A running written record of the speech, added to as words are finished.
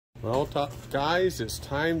Well, guys, it's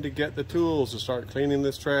time to get the tools to start cleaning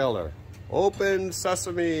this trailer. Open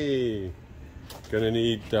sesame! Gonna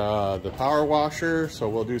need the power washer, so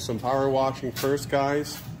we'll do some power washing first,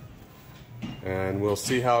 guys. And we'll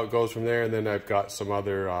see how it goes from there, and then I've got some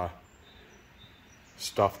other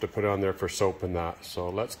stuff to put on there for soap and that. So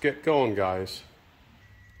let's get going, guys.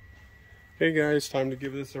 Hey guys, time to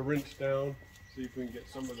give this a rinse down. See if we can get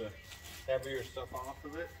some of the heavier stuff off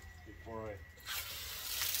of it before I...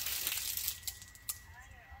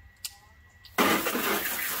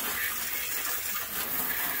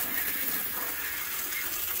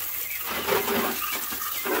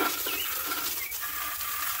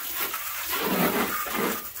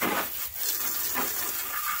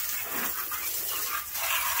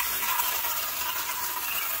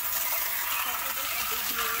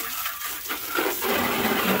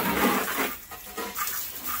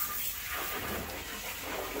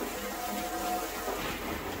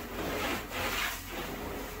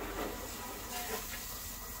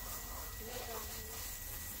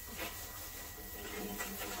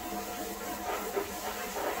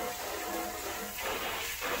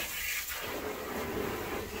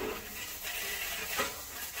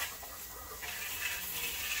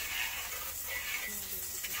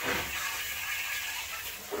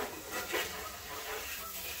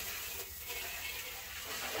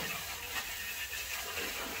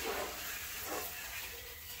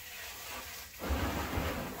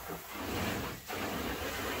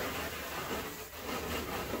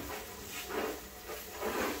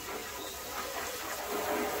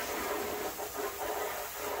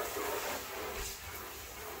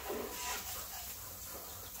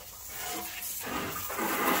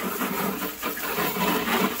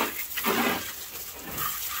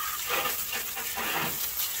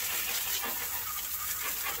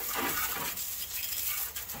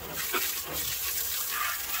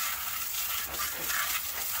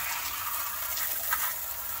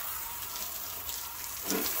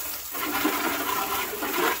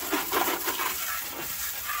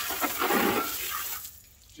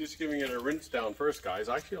 Just giving it a rinse down first, guys.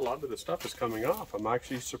 Actually, a lot of the stuff is coming off. I'm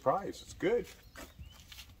actually surprised. It's good.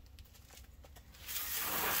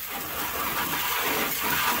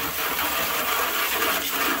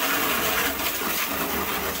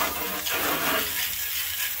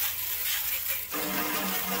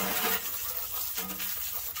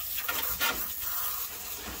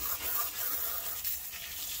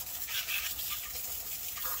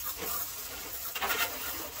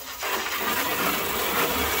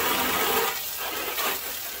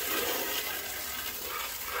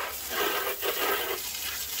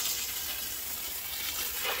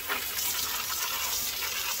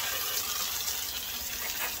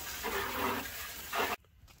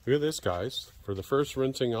 Look at this, guys. For the first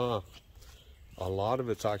rinsing off, a lot of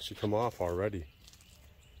it's actually come off already.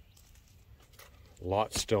 A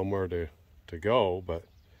lot still more to go, but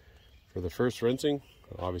for the first rinsing,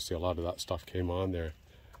 obviously a lot of that stuff came on there.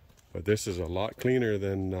 But this is a lot cleaner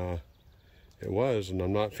than it was, and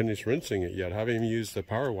I'm not finished rinsing it yet. I haven't even used the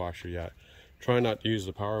power washer yet. Try not to use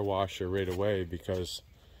the power washer right away because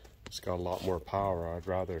it's got a lot more power. I'd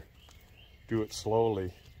rather do it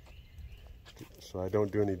slowly, so I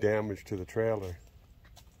don't do any damage to the trailer.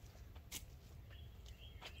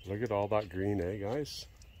 Look at all that green, eh, guys?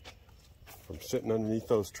 From sitting underneath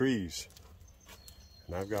those trees.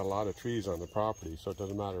 And I've got a lot of trees on the property, so it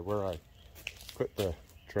doesn't matter where I put the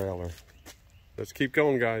trailer. Let's keep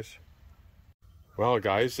going, guys. Well,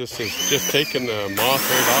 guys, this is just taking the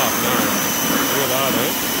moth right off now. Look at that,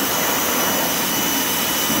 eh?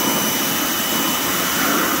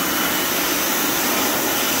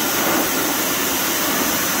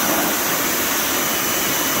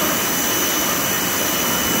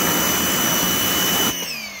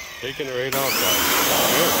 Taking it right off, guys.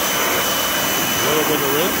 Good.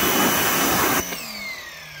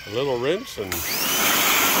 A little rinse and look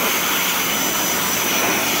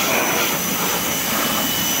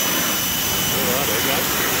at that, eh, guys?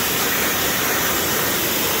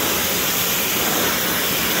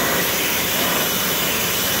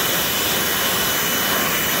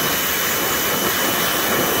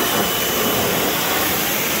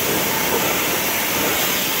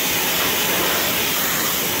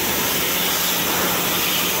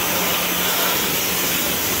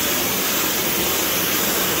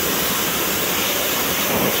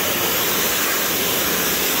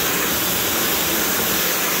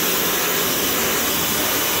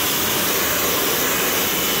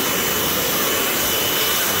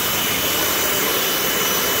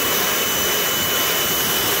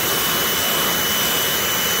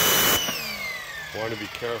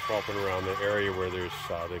 careful up and around the area where there's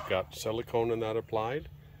they've got silicone in that applied.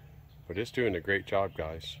 But it's doing a great job,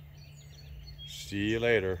 guys. See you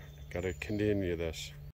later. Gotta continue this.